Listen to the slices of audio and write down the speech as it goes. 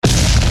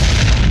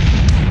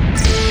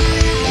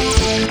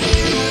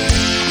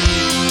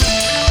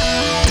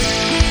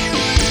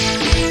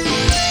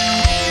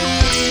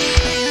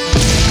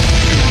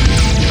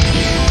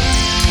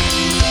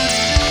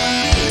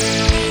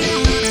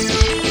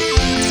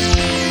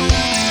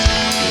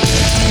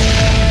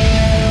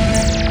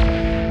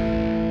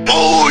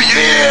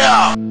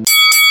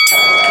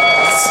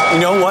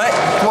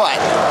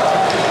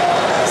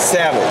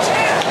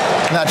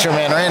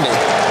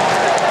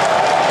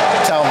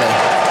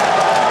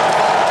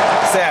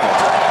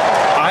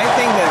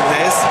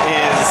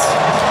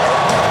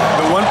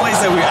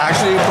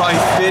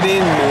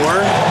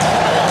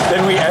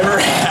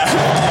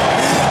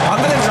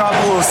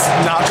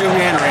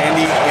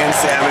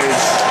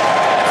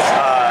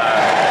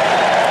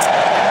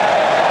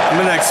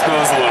going to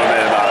expose a little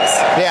bit about us.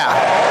 Yeah.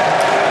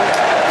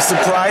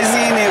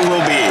 Surprising it will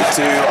be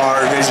to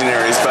our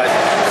visionaries, but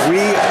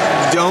we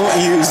don't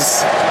use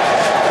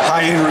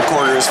high-end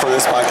recorders for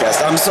this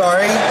podcast. I'm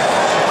sorry.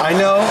 I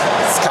know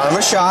it's kind of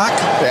a shock.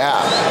 Yeah.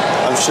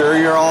 I'm sure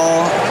you're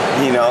all, oh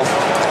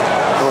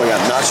my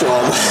God, nacho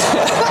on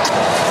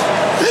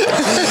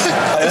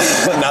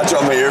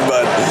nacho on my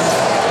earbud.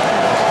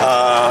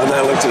 And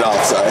I licked it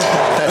off, sorry.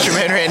 Nacho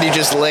Man Randy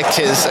just licked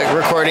his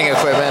recording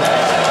equipment.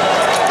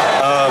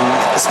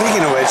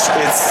 Speaking of which,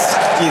 it's,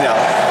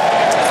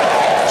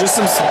 just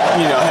some,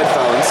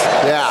 headphones.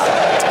 Yeah.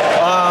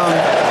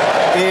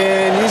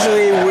 And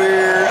usually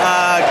we're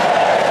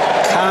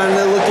kind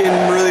of looking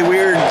really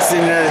weird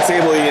sitting at a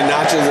table eating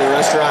nachos at a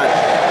restaurant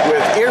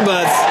with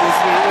earbuds.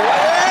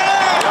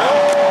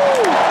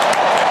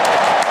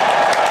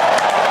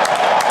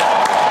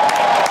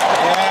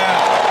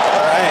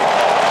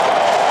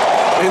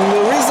 And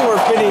the reason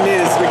we're fitting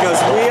is because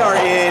we are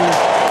in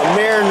a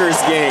Mariners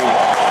game.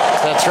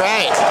 That's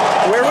right.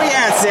 Where are we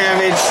at,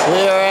 Savage?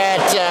 We are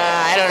at,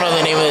 I don't know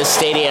the name of the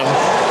stadium.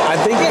 I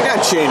think it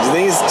got changed. I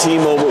think it's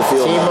T-Mobile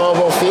Field.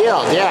 T-Mobile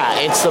Field, yeah.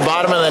 It's the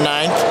bottom of the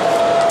ninth,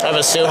 I'm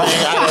assuming.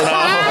 I don't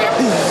know.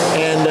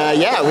 And,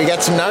 we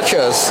got some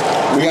nachos.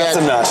 We got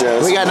some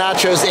nachos. We got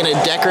nachos in a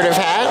decorative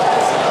hat.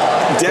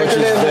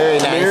 Decorative very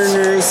nice.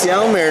 Mariners,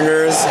 Seattle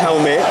Mariners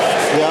helmet.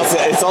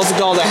 Yep. It's also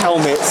called a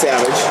helmet,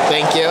 Savage.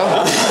 Thank you.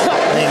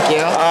 Thank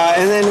you.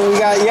 And then we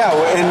got,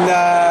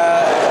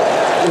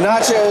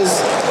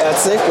 nachos at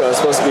Safeco is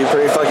supposed to be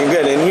pretty fucking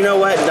good. And you know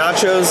what?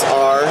 Nachos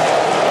are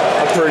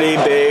a pretty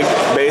big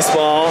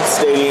baseball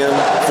stadium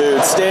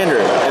food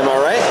standard. Am I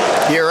right?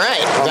 You're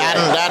right. Okay.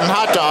 That and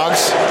hot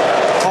dogs.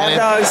 Hot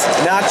dogs,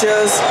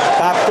 nachos,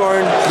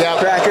 popcorn,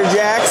 Cracker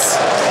Jacks.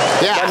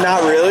 Yeah. But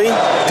not really.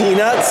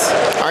 Peanuts.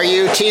 Are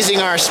you teasing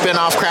our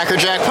spin-off Cracker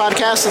Jack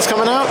podcast that's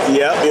coming out?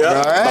 Yep.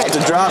 All right. About to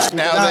drop.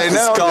 Now they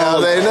know. It's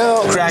called Now they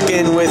know.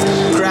 Crackin' with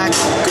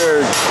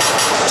Cracker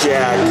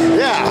Jack.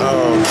 Yeah.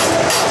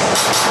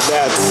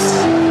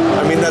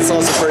 That's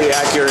also pretty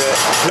accurate.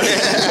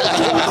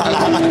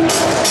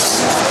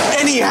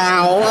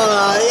 Anyhow,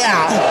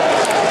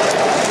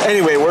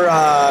 Anyway, we're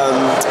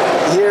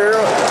here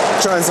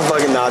trying some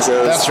fucking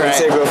nachos. That's right.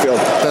 In Safeco Field.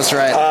 That's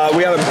right.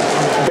 We have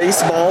a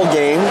baseball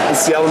game. The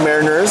Seattle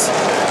Mariners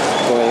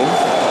playing.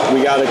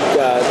 We got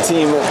a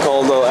team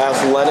called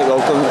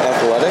Oakland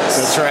Athletics.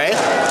 That's right.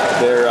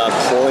 They're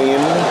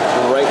playing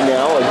right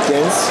now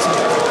against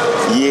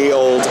ye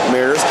old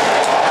Mariners.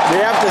 We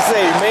have to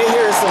say, you may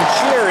hear some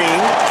cheering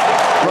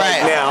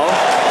right now.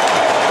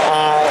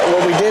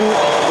 What we didn't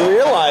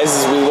realize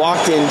is we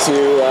walked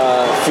into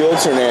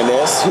Felix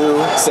Hernandez,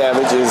 who,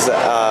 Savage, is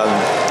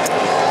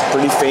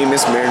pretty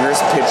famous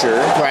Mariners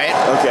pitcher. Right.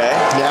 Okay.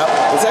 Yep.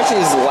 It's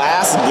actually his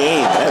last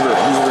game ever.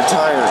 He's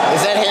retiring.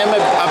 Is that him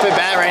up at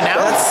bat right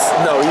now?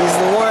 No, he's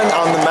the one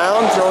on the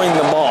mound throwing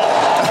the ball.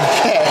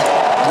 Okay.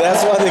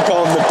 That's why they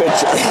call him the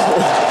pitcher.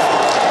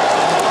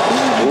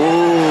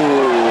 Ooh.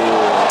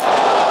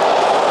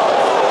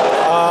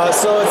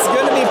 So it's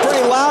going to be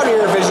pretty loud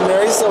here,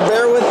 Visionaries, so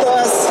bear with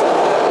us.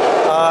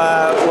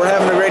 We're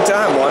having a great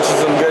time watching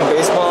some good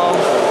baseball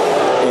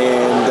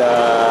and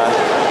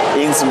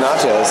eating some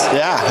nachos.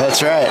 Yeah,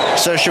 that's right.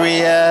 So should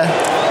we...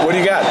 What do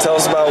you got? Tell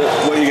us about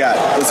what you got.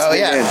 Let's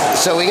dig in.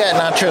 So we got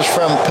nachos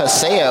from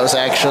Paseos,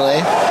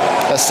 actually.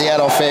 A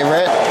Seattle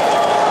favorite.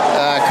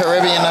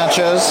 Caribbean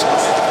nachos.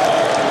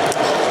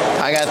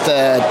 I got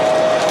the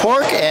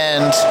pork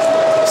and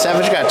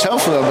Savage got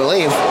tofu, I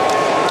believe.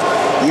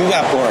 You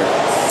got pork.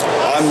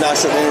 I'm not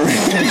sure.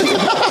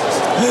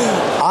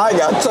 I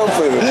got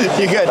tofu.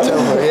 You got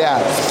tofu, yeah.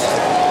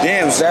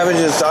 Damn, Savage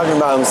is talking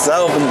about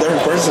himself in third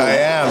person. I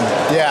am.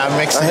 Yeah, I'm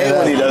mixing I hate it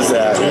up. when he does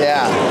that.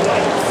 Yeah.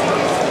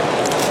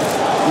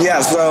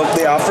 Yeah, so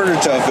they offered a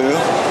tofu.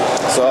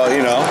 So,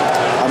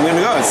 I'm going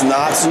to go. It's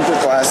not super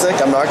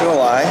classic, I'm not going to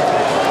lie.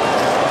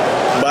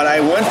 But I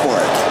went for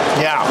it.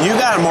 Yeah. You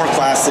got a more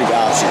classic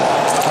option.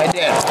 I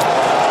did.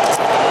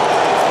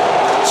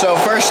 So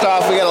first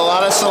off, we got a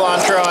lot of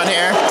cilantro on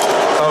here.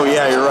 Oh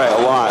yeah, you're right,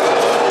 a lot.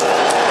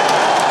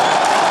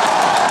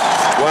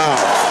 Wow.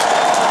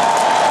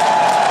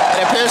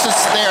 It appears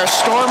they are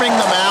storming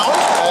the mound.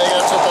 I think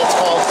that's what that's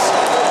called.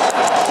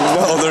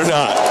 No, they're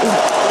not.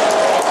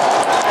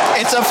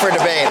 It's up for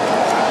debate.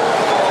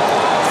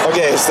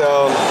 Okay,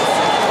 so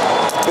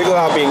pickle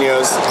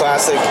jalapenos,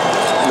 classic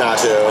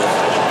nacho.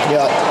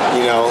 Yep.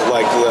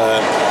 Like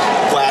the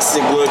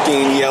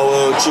plastic-looking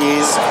yellow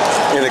cheese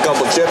and a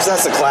couple chips.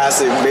 That's a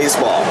classic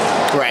baseball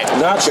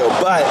nacho.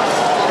 But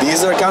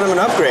these are kind of an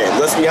upgrade.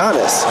 Let's be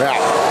honest. Yeah.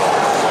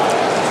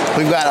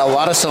 We've got a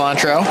lot of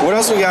cilantro. What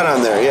else we got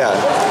on there? Yeah.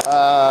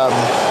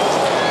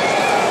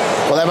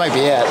 Well, that might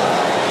be it.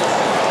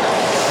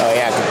 Oh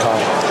yeah, good call.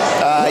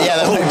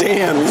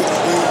 Damn.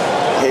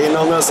 Hating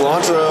on that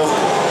cilantro.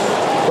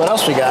 What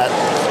else we got?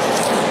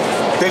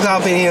 Pickled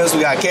jalapenos,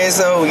 we got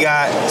queso, we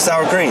got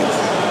sour cream.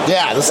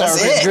 Yeah, the sour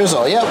cream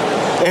drizzle, yep.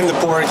 And the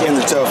pork and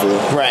the tofu.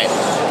 Right.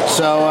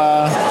 So,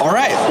 all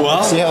right,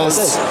 well, see how this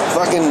is.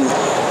 Fucking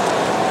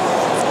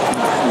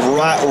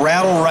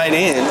rattle right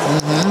in.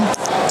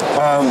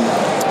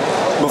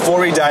 Before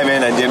we dive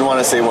in, I did want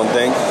to say one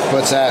thing.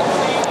 What's that?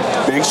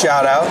 Big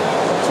shout out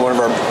to one of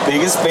our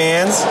biggest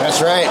fans.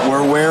 That's right.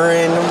 We're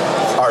wearing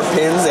our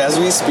pins as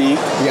we speak,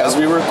 as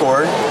we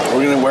record.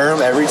 We're going to wear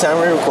them every time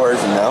we record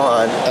from now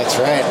on. That's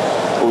right.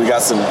 We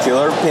got some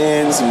killer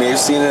pins. You may have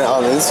seen it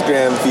on the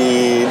Instagram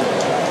feed.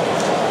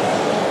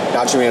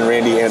 Nacho Man,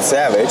 Randy, and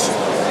Savage.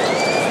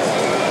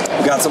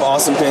 We got some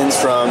awesome pins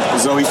from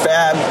Zoe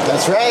Fab.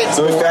 That's right.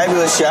 Zoe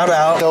Fabulous, shout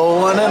out. The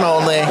one and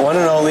only. One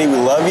and only. We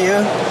love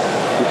you.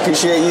 We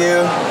appreciate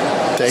you.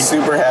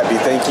 Super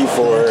happy. Thank you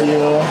for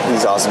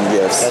these awesome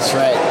gifts. That's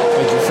right.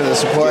 Thank you for the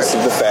support. Gift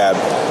of the Fab.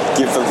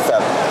 Gift of the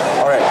Fab.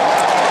 All right.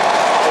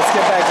 Let's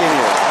get back in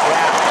here.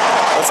 Yeah.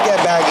 Let's get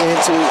back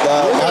into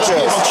the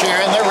nachos. People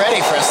cheering. They're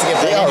ready for us to get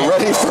back in. They are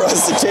ready for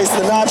us to taste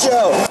the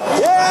nacho.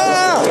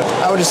 Yeah!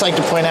 I would just like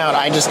to point out,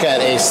 I just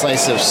got a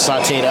slice of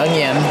sauteed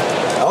onion.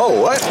 Oh,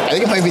 what? I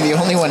think it might be the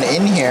only one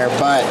in here,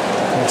 but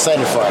I'm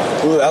excited for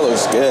it. Ooh, that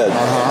looks good.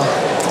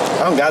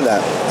 I don't got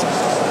that.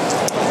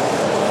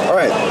 All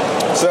right.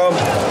 So,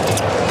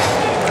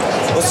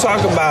 let's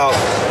talk about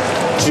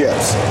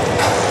chips.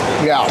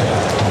 Yeah.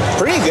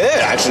 Pretty good,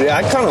 actually.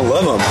 I kind of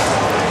love them.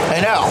 I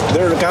know.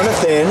 They're kind of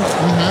thin.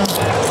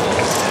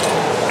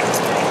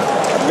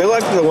 I feel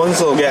like the ones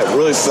that'll get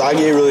really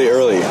soggy really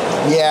early.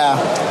 Yeah.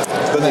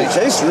 But they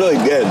taste really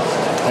good.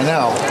 I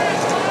know.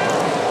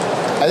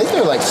 I think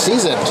they're like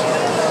seasoned.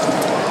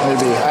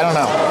 Maybe. I don't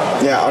know.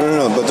 Yeah, I don't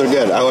know, but they're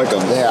good. I like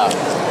them. Yeah.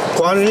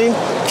 Quantity,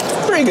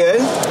 pretty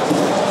good.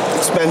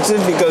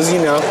 Expensive because, you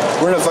know,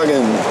 we're in a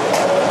fucking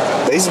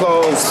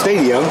baseball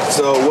stadium,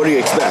 so what do you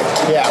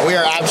expect? Yeah, we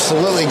are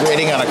absolutely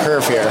grading on a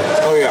curve here.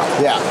 Oh, yeah.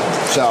 Yeah.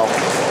 So,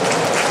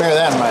 bear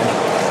that in mind.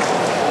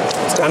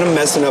 It's kind of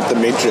messing up the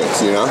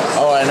matrix, you know?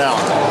 Oh, I know.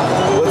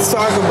 Let's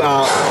talk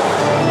about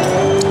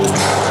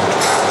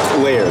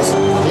layers.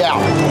 Yeah.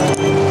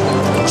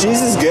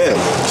 Cheese is good.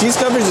 Cheese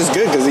coverage is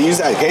good because they use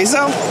that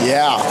queso.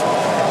 Yeah.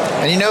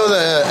 And you know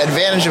the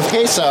advantage of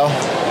queso?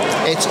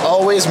 It's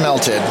always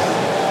melted.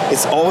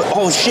 It's all,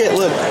 oh shit,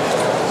 look.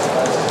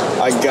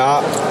 I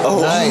got,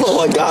 Nice.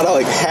 I got a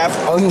like half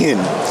onion.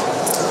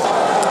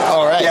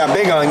 All right. Yeah,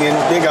 big onion,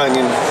 big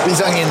onion.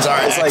 These onions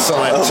are It's like,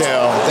 excellent oh,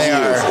 too. They geez,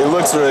 are it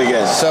looks really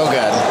good. so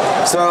good.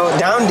 So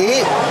down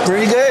deep,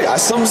 pretty good. I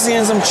still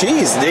seeing some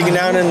cheese digging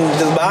down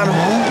into the bottom,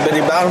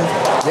 bitty bottom.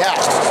 Yeah.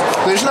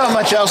 There's not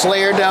much else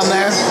layered down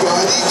there.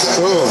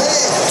 Ooh.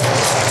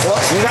 Well,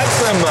 you got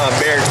some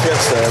bear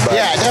chips there, but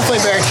Yeah, definitely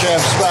bear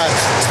chips, but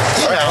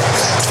you know.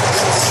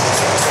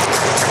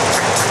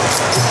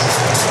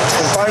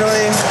 And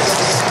finally,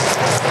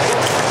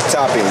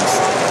 toppings.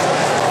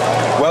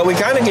 Well, we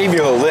kind of gave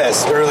you a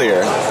list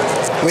earlier.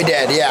 We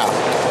did, yeah.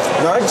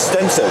 Not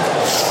extensive.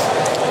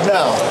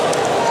 No.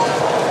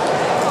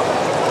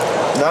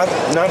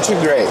 Not too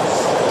great.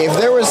 If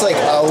there was like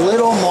a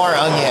little more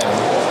onion,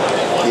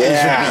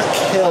 these would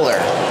be killer.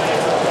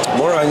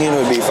 More onion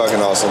would be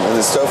fucking awesome. And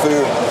this tofu,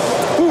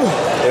 whew,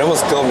 it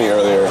almost killed me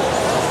earlier.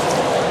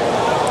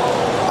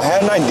 I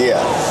had an idea.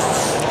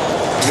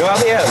 You know how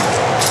they have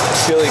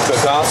chili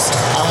cook-offs?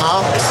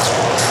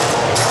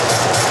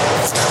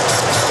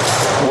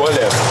 What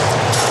if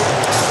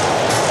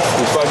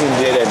we fucking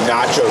did a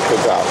nacho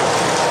cook-off?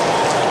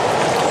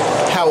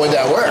 How would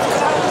that work?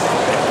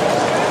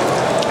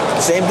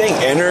 Same thing,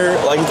 enter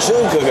like a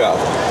chili cook-off.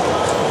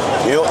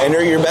 You know,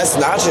 enter your best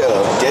nacho.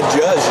 Get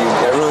judged.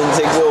 Everyone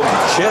takes a little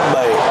chip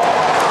bite.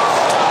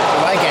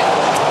 I like it.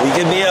 We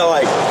could be at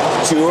like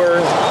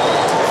tour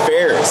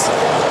fairs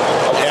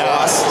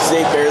across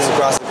state fairs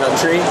across the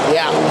country.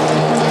 Yeah.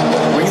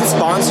 We can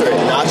sponsor it.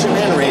 Nacho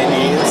Man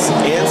Randy's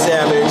and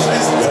Savage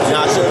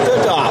Nacho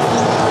Cook-Off.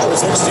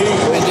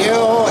 We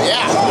do,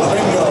 yeah.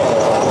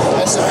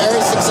 It's a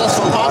very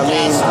successful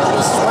podcast. We're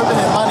just swimming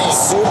in money.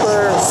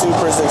 Super,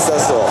 super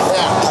successful.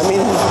 Yeah.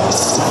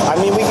 I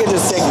mean, we could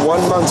just take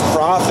 1 month's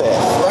profit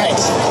Right.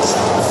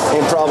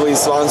 and probably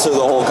sponsor the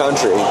whole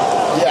country.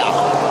 Yeah.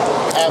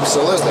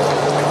 Absolutely.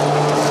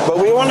 But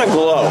we want to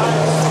glow.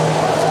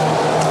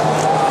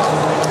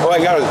 Oh, I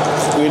got it.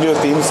 We can do a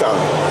theme song.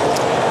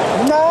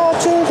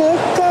 Nacho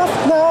Cook-Off,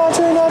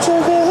 Nacho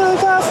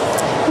Cook-Off,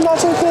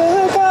 Nacho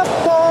Cook-Off,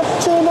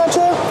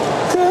 Nacho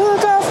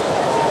Cook-Off.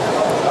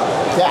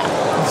 Yeah.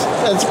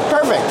 That's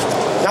perfect.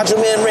 Nacho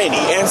Man Randy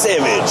and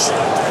Savage.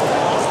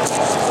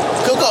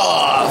 Cook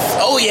off.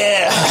 Oh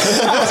yeah.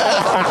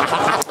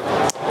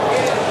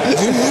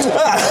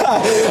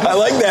 I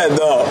like that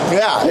though.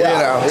 Yeah. You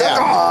know. Yeah.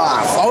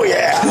 Cook-Off. Oh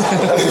yeah.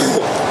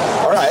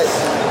 All right.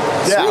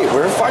 Yeah. Sweet.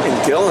 We're fucking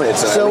killing it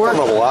tonight. So We're we're-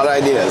 coming up with a lot of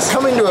ideas.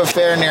 Coming to a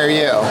fair near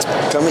you.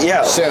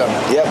 Yeah. Soon.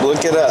 Yep.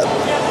 Look it up.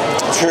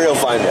 I'm sure you'll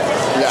find it.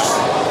 Yeah.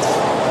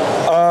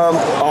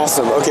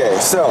 Awesome. Okay.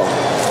 So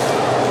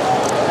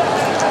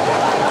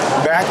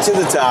back to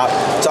the top.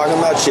 Talking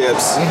about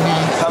chips.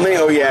 How many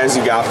oh yeahs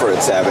you got for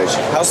it, Savage?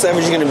 How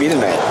savage you gonna be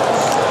tonight?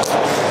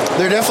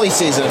 They're definitely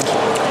seasoned.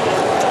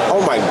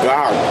 Oh my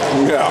god.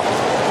 Yeah.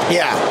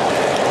 Yeah.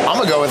 I'm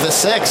gonna go with a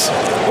 6.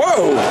 Whoa!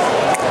 Whoa!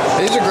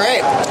 These are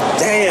great.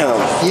 Damn.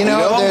 You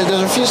know,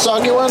 there's a few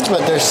soggy ones,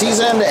 but they're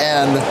seasoned,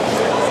 and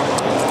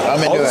I'm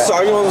into all the it.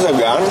 soggy ones I've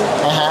gotten,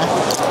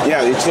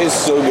 yeah, they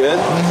taste so good.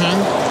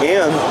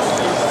 And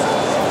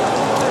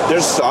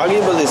they're soggy,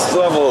 but they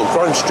still have a little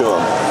crunch to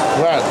them.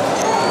 Right.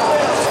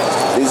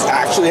 These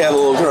actually have a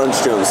little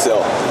crunch to them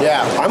still.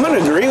 Yeah. I'm going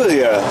to agree with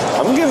you.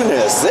 I'm giving it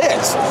a 6.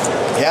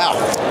 Yeah.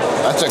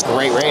 That's a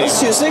great rating. That's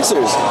 2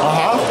 sixers.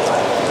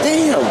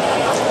 Damn.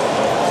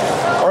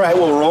 All right,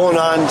 well, rolling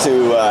on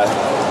to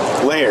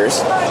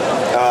layers.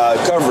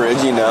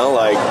 Coverage, you know,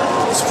 like,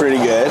 it's pretty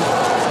good.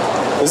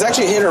 It was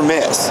actually hit or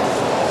miss.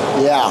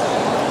 Yeah.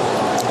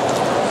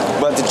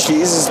 But the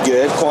cheese is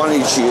good.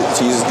 Quantity of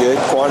cheese is good.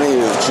 Quantity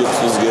of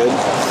chips is good.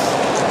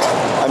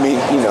 I mean,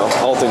 you know,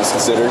 all things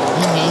considered.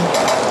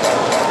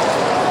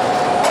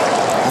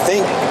 I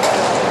think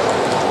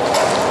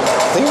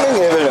I'm going to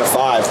give it a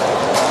 5.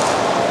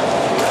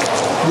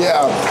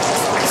 Yeah.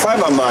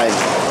 5 on mine.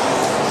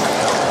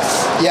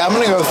 Yeah, I'm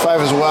gonna go with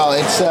 5 as well.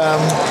 It's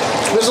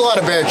there's a lot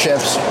of bear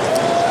chips,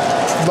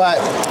 but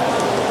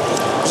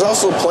There's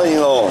also plenty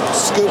of little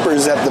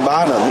scoopers at the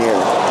bottom here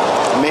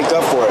to make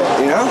up for it,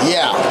 you know?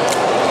 yeah,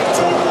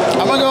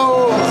 I'm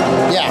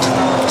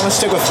gonna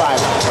stick with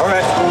 5. All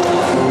right.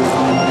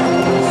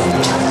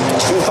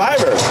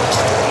 2-5er.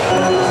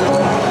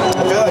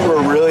 I feel like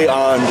we're really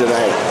on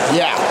tonight.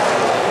 Yeah.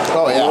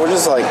 Oh yeah. We're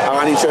just like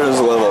on each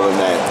other's level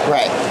tonight.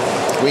 Right.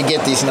 We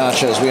get these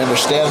nachos. We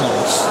understand them.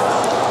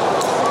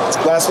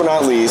 Last but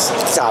not least,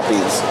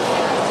 toppings.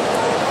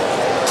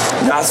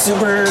 Not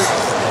super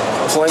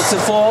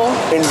plentiful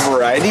in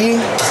variety,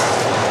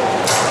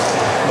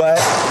 but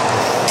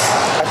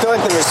I feel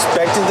like they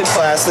respected the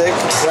classic.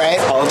 Right.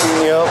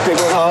 Jalapeno,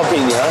 pickled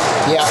jalapeno.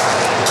 Yep.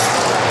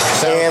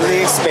 And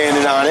they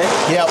expanded on it.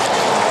 Yep.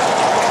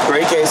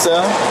 Great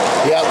queso.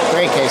 Yep.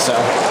 Great queso.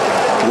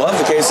 Love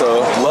the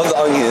queso. Love the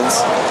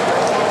onions.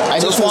 I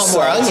just Those want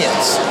more sucks.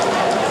 onions.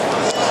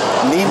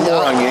 Need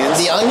more onions.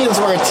 The onions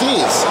were a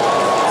tease.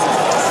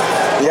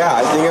 Yeah,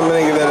 I think I'm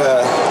going to give it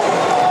a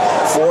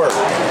 4.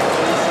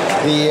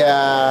 The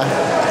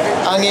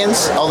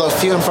onions, although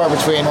few and far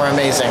between, were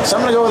amazing. So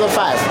I'm going to go with a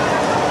 5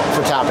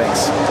 for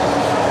toppings.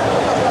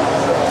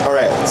 All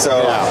right,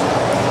 so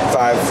Yeah.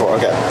 5, 4.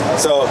 Okay,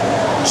 so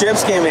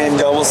chips came in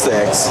double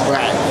sticks.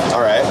 Right.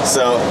 All right,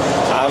 so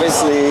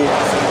obviously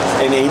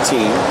an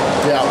 18.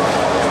 Yeah.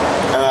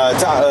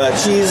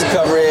 Cheese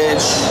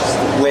coverage,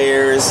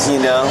 layers, you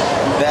know,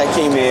 that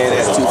came in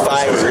at 2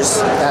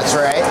 5ers. That's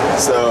right.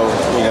 So,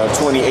 you know,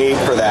 28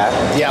 for that.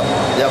 Yep.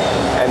 Yep.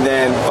 And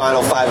then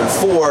final 5 and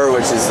 4,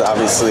 which is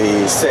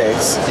obviously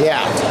 6.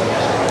 Yeah.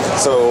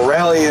 So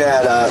rally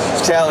that up,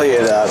 tally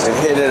it up, and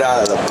hit it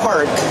out of the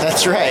park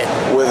That's right.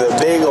 with a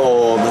big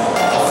old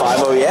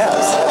 5-0 yes.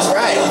 That's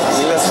right. I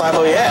think that's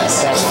 5-0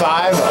 yes. That's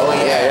 5. Oh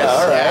yeah. Yeah,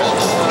 all right.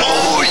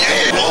 Oh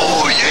yeah,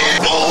 oh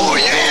yeah, oh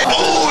yeah,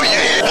 oh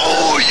yeah,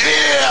 oh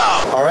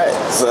yeah. All right,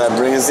 so that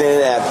brings us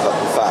in at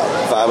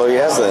 5-0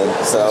 yes then.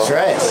 So That's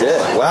right.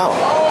 Shit, wow.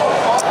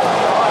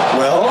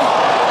 Well,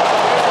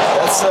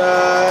 that's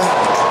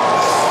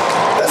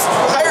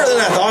higher than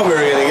I thought we were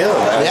gonna get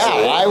them.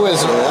 Actually. Yeah, I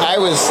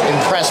was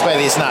impressed by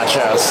these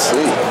nachos.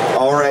 Sweet.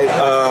 All right,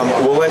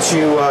 we'll let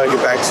you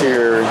get back to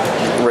your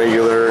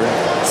regular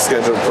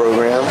scheduled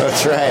program.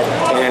 That's right.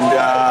 And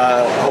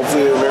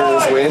hopefully the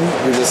Mariners win.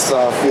 We just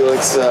saw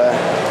Felix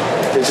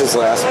pitch his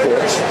last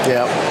pitch.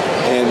 Yep.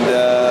 And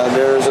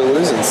Mariners are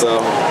losing, so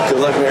good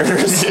luck,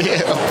 Mariners.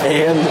 Yeah.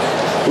 And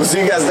we'll see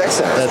you guys next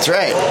time. That's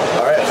right.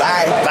 All right,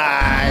 bye. Bye.